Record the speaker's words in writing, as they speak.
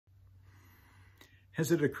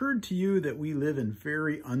Has it occurred to you that we live in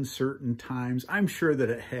very uncertain times? I'm sure that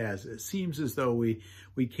it has. It seems as though we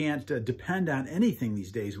can't depend on anything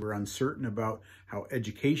these days. We're uncertain about how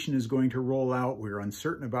education is going to roll out. We're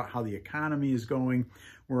uncertain about how the economy is going.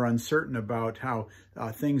 We're uncertain about how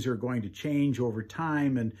things are going to change over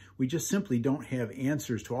time. And we just simply don't have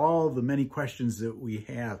answers to all the many questions that we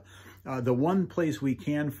have. The one place we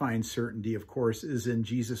can find certainty, of course, is in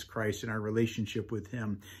Jesus Christ and our relationship with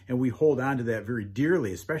him. And we hold on to that very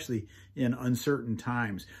dearly, especially in uncertain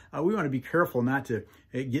times. We want to be careful not to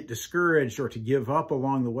get discouraged or to give up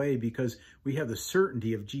along the way, because we have the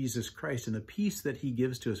certainty of Jesus Christ and the peace that he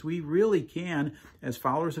gives to us. We really can, as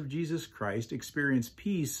followers of Jesus Christ, experience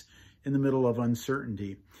peace in the middle of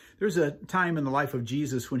uncertainty. There's a time in the life of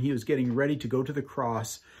Jesus when he was getting ready to go to the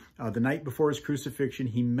cross. The night before his crucifixion,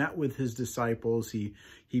 he met with his disciples. He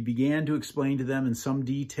began to explain to them in some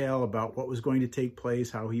detail about what was going to take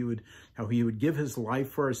place, how he would give his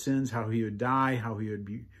life for our sins, how he would die, how he would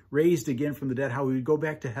be raised again from the dead, how he would go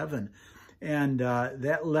back to heaven. And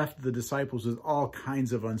that left the disciples with all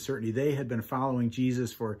kinds of uncertainty. They had been following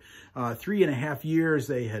Jesus for 3.5 years.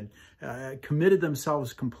 They had committed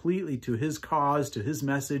themselves completely to his cause, to his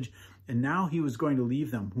message, and now he was going to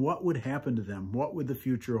leave them. What would happen to them? What would the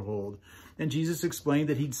future hold? And Jesus explained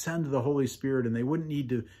that he'd send the Holy Spirit and they wouldn't need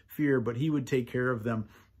to fear, but he would take care of them.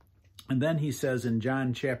 And then he says in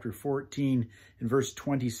John chapter 14, in verse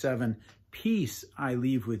 27, "Peace I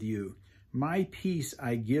leave with you. My peace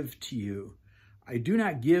I give to you. I do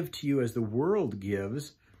not give to you as the world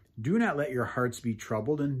gives. Do not let your hearts be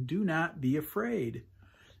troubled, and do not be afraid."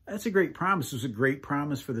 That's a great promise. It was a great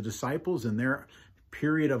promise for the disciples in their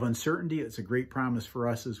period of uncertainty. It's a great promise for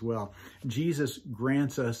us as well. Jesus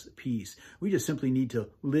grants us peace. We just simply need to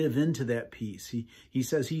live into that peace. He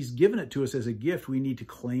says he's given it to us as a gift. We need to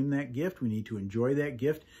claim that gift. We need to enjoy that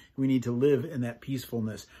gift. We need to live in that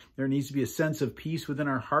peacefulness. There needs to be a sense of peace within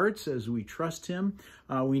our hearts as we trust him.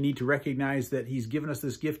 We need to recognize that he's given us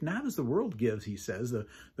this gift, not as the world gives, he says.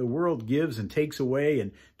 The world gives and takes away,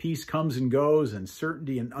 and peace comes and goes, and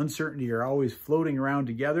certainty and uncertainty are always floating around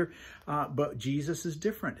together. But Jesus is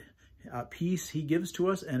different. Peace he gives to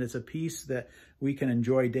us, and it's a peace that we can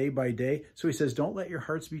enjoy day by day. So he says, don't let your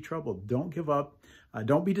hearts be troubled. Don't give up.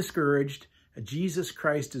 Don't be discouraged. Jesus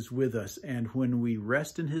Christ is with us, and when we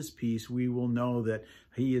rest in his peace, we will know that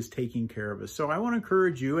he is taking care of us. So I want to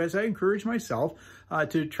encourage you, as I encourage myself,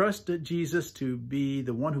 to trust Jesus to be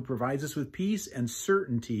the one who provides us with peace and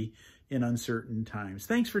certainty in uncertain times.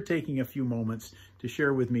 Thanks for taking a few moments to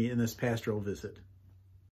share with me in this pastoral visit.